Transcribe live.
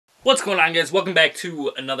What's going on, guys? Welcome back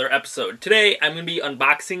to another episode. Today I'm going to be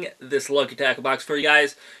unboxing this Lucky Tackle box for you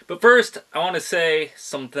guys, but first I want to say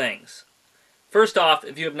some things. First off,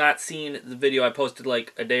 if you have not seen the video I posted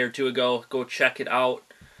like a day or two ago, go check it out.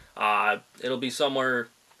 It'll be somewhere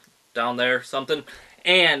down there, something.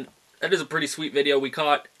 And that is a pretty sweet video. We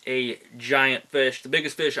caught a giant fish, the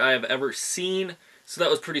biggest fish I have ever seen, so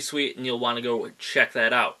that was pretty sweet and you'll want to go check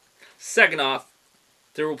that out. Second off,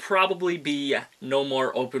 there will probably be no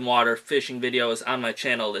more open water fishing videos on my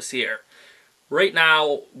channel this year. Right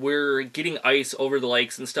now, we're getting ice over the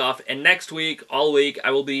lakes and stuff, and next week, all week,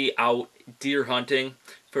 I will be out deer hunting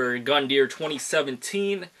for Gun Deer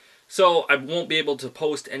 2017. So I won't be able to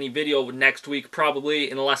post any video next week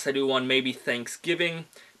probably, unless I do one maybe Thanksgiving.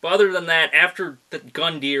 But other than that, after the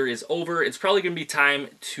Gun Deer is over, it's probably going to be time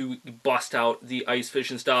to bust out the ice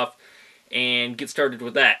fishing stuff and get started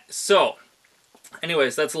with that. So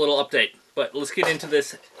anyways, that's a little update, but let's get into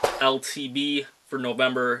this LTB for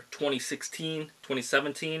November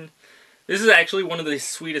 2017. This is actually one of the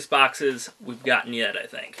sweetest boxes we've gotten yet, I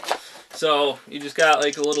think. So, you just got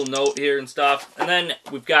like a little note here and stuff, and then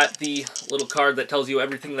we've got the little card that tells you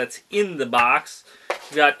everything that's in the box.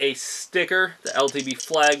 We've got a sticker, the LTB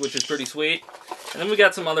flag, which is pretty sweet, and then we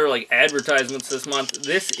got some other like advertisements this month.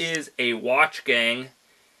 This is a watch gang.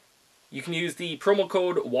 You can use the promo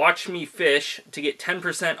code WATCHMEFISH to get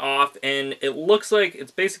 10% off, and it looks like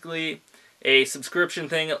it's basically a subscription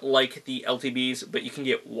thing like the LTBs, but you can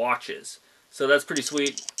get watches. So that's pretty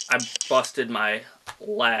sweet. I busted my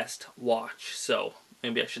last watch, so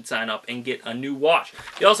maybe I should sign up and get a new watch.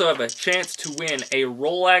 You also have a chance to win a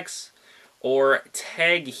Rolex or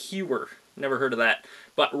Tag Heuer. Never heard of that,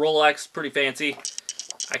 but Rolex, pretty fancy.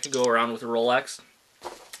 I could go around with a Rolex.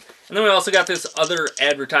 And then we also got this other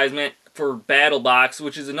advertisement for BattleBox,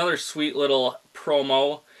 which is another sweet little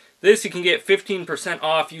promo. This you can get 15%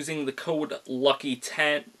 off using the code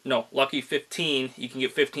Lucky15. You can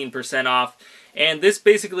get 15% off. And this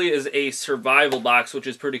basically is a survival box, which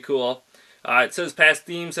is pretty cool. It says past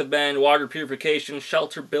themes have been water purification,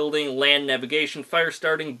 shelter building, land navigation, fire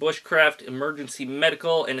starting, bushcraft, emergency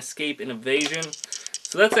medical, and escape and evasion.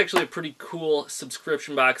 So that's actually a pretty cool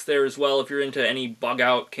subscription box there as well if you're into any bug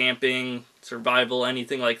out, camping, survival,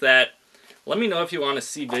 anything like that. Let me know if you want to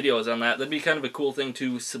see videos on that. That'd be kind of a cool thing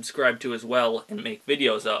to subscribe to as well and make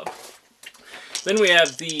videos of. Then we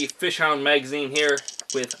have the Fish Hound magazine here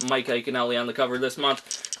with Mike Iaconelli on the cover this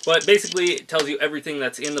month. But basically it tells you everything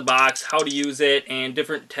that's in the box, how to use it, and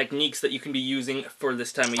different techniques that you can be using for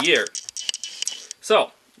this time of year.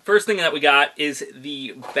 So, first thing that we got is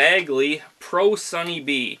the Bagley Pro Sunny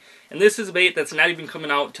Bee. And this is a bait that's not even coming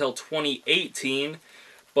out until 2018.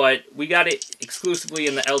 But we got it exclusively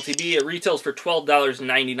in the LTB. It retails for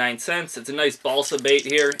 $12.99. It's a nice balsa bait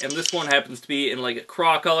here, and this one happens to be in like a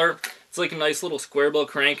craw color. It's like a nice little square bill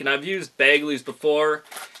crank, and I've used Bagleys before,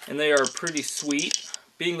 and they are pretty sweet.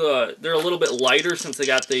 They're a little bit lighter since they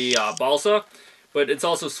got the balsa, but it's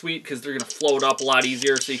also sweet because they're going to float up a lot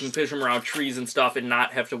easier, so you can fish them around trees and stuff and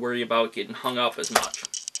not have to worry about getting hung up as much.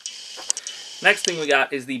 Next thing we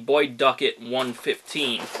got is the Boyd Duckett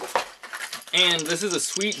 115. And this is a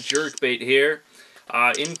sweet jerkbait here,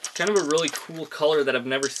 in kind of a really cool color that I've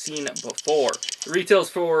never seen before. It retails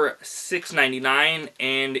for $6.99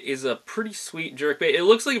 and is a pretty sweet jerkbait. It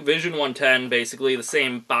looks like a Vision 110, basically, the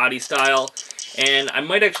same body style. And I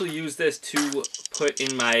might actually use this to put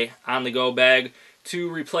in my on-the-go bag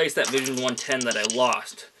to replace that Vision 110 that I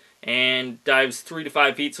lost. And dives 3 to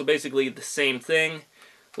 5 feet, so basically the same thing.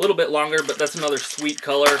 A little bit longer, but that's another sweet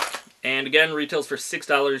color. And again, retails for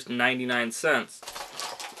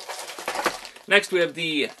 $6.99. Next, we have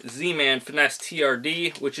the Z-Man Finesse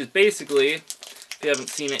TRD, which is basically, if you haven't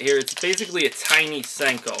seen it here, it's basically a tiny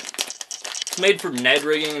Senko. It's made for Ned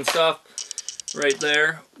rigging and stuff, right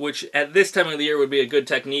there, which at this time of the year would be a good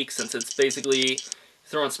technique since it's basically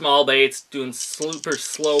throwing small baits, doing super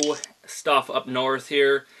slow stuff up north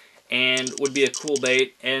here, and would be a cool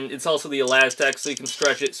bait. And it's also the Elastec, so you can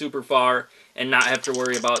stretch it super far and not have to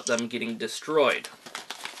worry about them getting destroyed.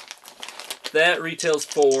 That retails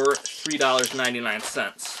for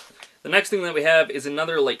 $3.99. The next thing that we have is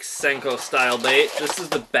another like Senko style bait. This is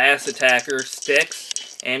the Bass Attacker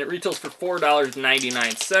Sticks, and it retails for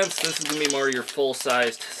 $4.99. This is going to be more your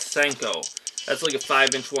full-sized Senko. That's like a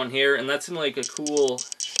 5-inch one here, and that's in like a cool,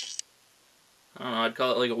 I don't know, I'd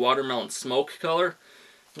call it like a watermelon smoke color.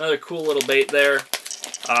 Another cool little bait there.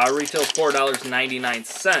 Retails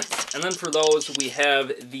 $4.99. And then for those, we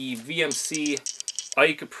have the VMC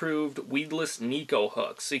Ike-approved weedless Nikko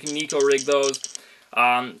hooks. So you can Nikko rig those.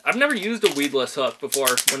 I've never used a weedless hook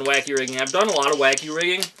before when wacky rigging. I've done a lot of wacky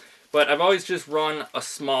rigging, But I've always just run a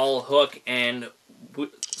small hook and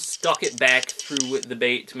stuck it back through the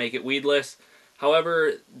bait to make it weedless.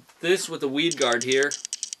 However, this with the weed guard here,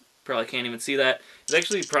 probably can't even see that, it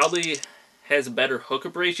actually probably has a better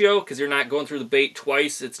hookup ratio because you're not going through the bait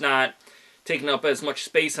twice. It's not taking up as much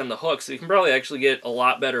space on the hook, so you can probably actually get a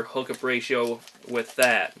lot better hookup ratio with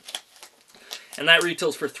that. And that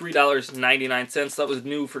retails for $3.99. That was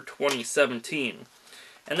new for 2017.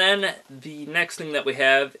 And then the next thing that we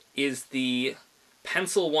have is the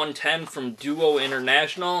Pencil 110 from Duo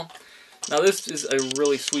International. Now this is a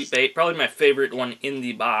really sweet bait, probably my favorite one in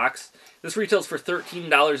the box. This retails for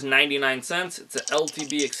 $13.99. It's an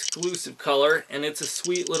LTB exclusive color, and it's a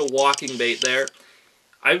sweet little walking bait there.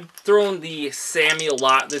 I've thrown the Sammy a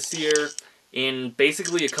lot this year in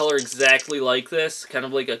basically a color exactly like this, kind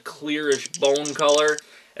of like a clearish bone color,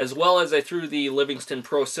 as well as I threw the Livingston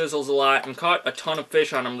Pro Sizzles a lot and caught a ton of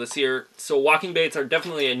fish on them this year. So walking baits are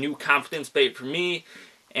definitely a new confidence bait for me,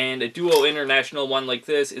 and a Duo International one like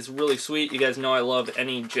this is really sweet. You guys know I love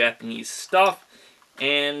any Japanese stuff,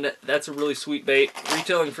 and that's a really sweet bait,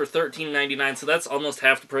 retailing for $13.99, so that's almost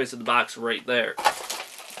half the price of the box right there.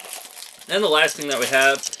 And the last thing that we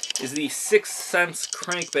have is the 6th Sense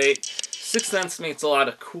crankbait. 6th Sense makes a lot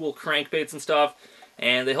of cool crankbaits and stuff,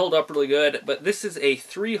 and they hold up really good, but this is a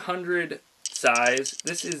 300 size.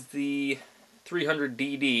 This is the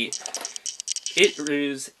 300DD. It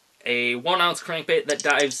is a 1-ounce crankbait that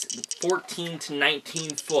dives 14 to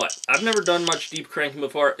 19 foot. I've never done much deep cranking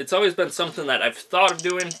before. It's always been something that I've thought of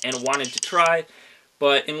doing and wanted to try,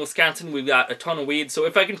 but in Wisconsin we've got a ton of weeds, so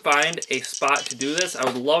if I can find a spot to do this, I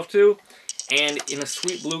would love to. And in a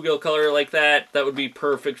sweet bluegill color like that, that would be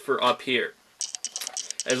perfect for up here.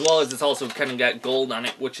 As well as it's also kind of got gold on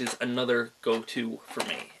it, which is another go-to for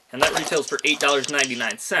me. And that retails for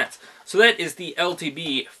 $8.99. So that is the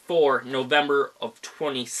LTB for November of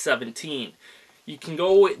 2017. You can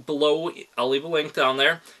go below, I'll leave a link down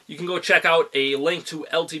there. You can go check out a link to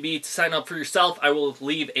LTB to sign up for yourself. I will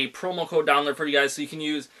leave a promo code down there for you guys so you can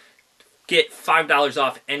get $5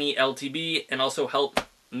 off any LTB and also help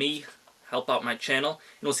me help out my channel.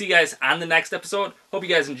 And we'll see you guys on the next episode. Hope you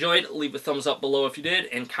guys enjoyed. Leave a thumbs up below if you did,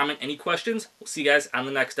 and comment any questions. We'll see you guys on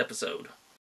the next episode.